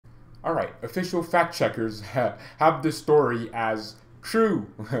Alright, official fact checkers have this story as true.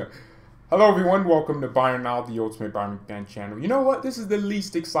 Hello everyone, welcome to BayernNow, the ultimate Bayern fan channel. You know what? This is the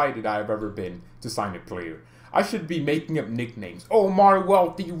least excited I've ever been to sign a player. I should be making up nicknames. Omar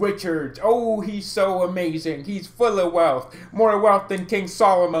Wealthy Richards. Oh, he's so amazing. He's full of wealth. More wealth than King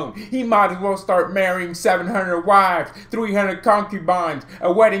Solomon. He might as well start marrying 700 wives, 300 concubines,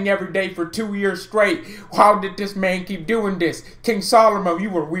 a wedding every day for 2 years straight. How did this man keep doing this? King Solomon, you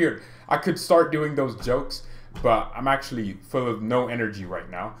were weird. I could start doing those jokes, but I'm actually full of no energy right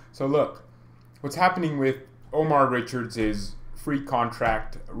now. So look, what's happening with Omar Richards is free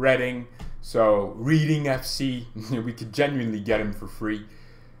contract, Reading. So, Reading FC, we could genuinely get him for free.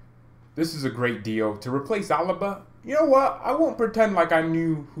 This is a great deal. To replace Alaba, you know what? I won't pretend like I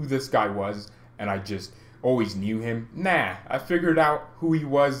knew who this guy was and I just always knew him. Nah, I figured out who he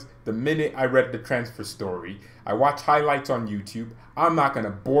was the minute I read the transfer story. I watch highlights on YouTube. I'm not going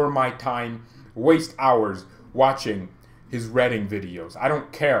to bore my time, waste hours watching his Reading videos. I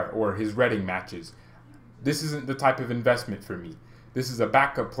don't care, or his Reading matches. This isn't the type of investment for me. This is a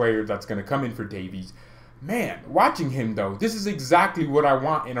backup player that's going to come in for Davies. Man, watching him though, this is exactly what I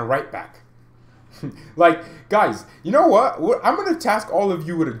want in a right back. Like, guys, you know what? I'm going to task all of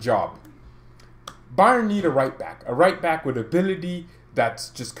you with a job. Bayern need a right back with ability that's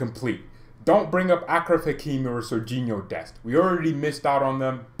just complete. Don't bring up Achraf Hakimi or Serginho Dest. We already missed out on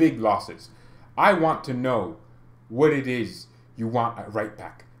them, big losses. I want to know what it is you want at right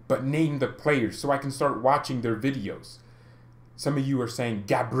back, but name the players so I can start watching their videos. Some of you are saying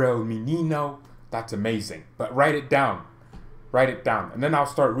Gabriel Menino. That's amazing. But write it down. Write it down. And then I'll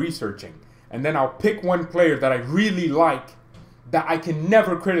start researching. And then I'll pick one player that I really like that I can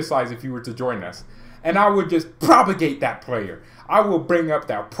never criticize if you were to join us. And I would just propagate that player. I will bring up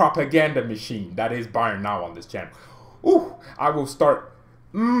that propaganda machine that is BayernNow on this channel. Ooh, I will start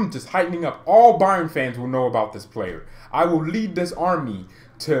just heightening up. All Bayern fans will know about this player. I will lead this army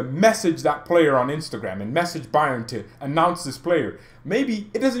to message that player on Instagram and message Bayern to announce this player. Maybe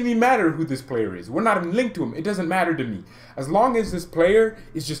it doesn't even matter who this player is. We're not even linked to him. It doesn't matter to me. As long as this player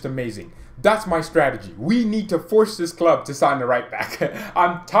is just amazing. That's my strategy. We need to force this club to sign the right back.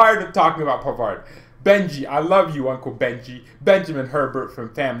 I'm tired of talking about Pavard. Benji, I love you, Uncle Benji. Benjamin Herbert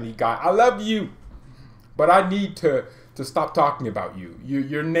from Family Guy. I love you. But I need to stop talking about you.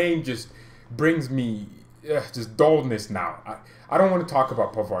 Your name just brings me just dullness now. I don't want to talk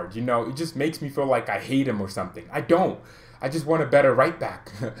about Pavard, you know. It just makes me feel like I hate him or something. I don't. I just want a better right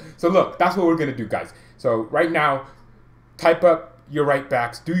back. So look, that's what we're going to do, guys. So right now, type up your right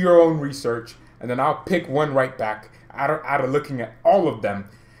backs, do your own research, and then I'll pick one right back out of looking at all of them,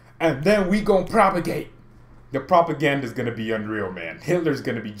 and then we going to propagate. The propaganda is going to be unreal, man. Hitler's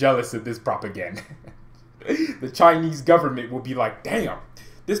going to be jealous of this propaganda. The Chinese government will be like, damn,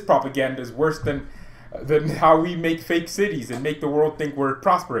 this propaganda is worse than how we make fake cities and make the world think we're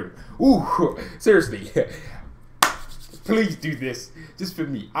prospering. Ooh, seriously. Please do this. Just for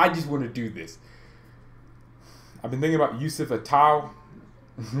me. I just want to do this. I've been thinking about Yusuf Attal,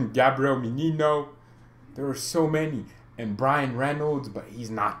 Gabriel Menino. There are so many. And Brian Reynolds, but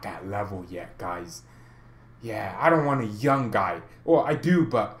he's not that level yet, guys. Yeah, I don't want a young guy. Well, I do,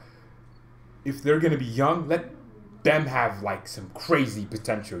 but if they're going to be young, let them have like some crazy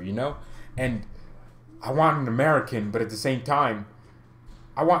potential, you know? And I want an American, but at the same time,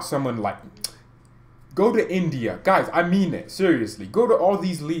 I want someone like, go to India. Guys, I mean it, seriously. Go to all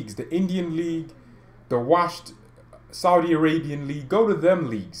these leagues, the Indian League, the washed Saudi Arabian League. Go to them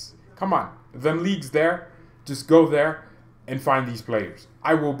leagues. Come on, them leagues there. Just go there and find these players.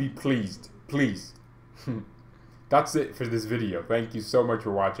 I will be pleased, please. That's it for this video. Thank you so much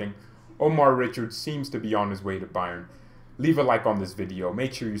for watching. Omar Richards seems to be on his way to Bayern. Leave a like on this video.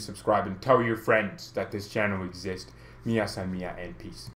 Make sure you subscribe and tell your friends that this channel exists. Mia san mia and peace.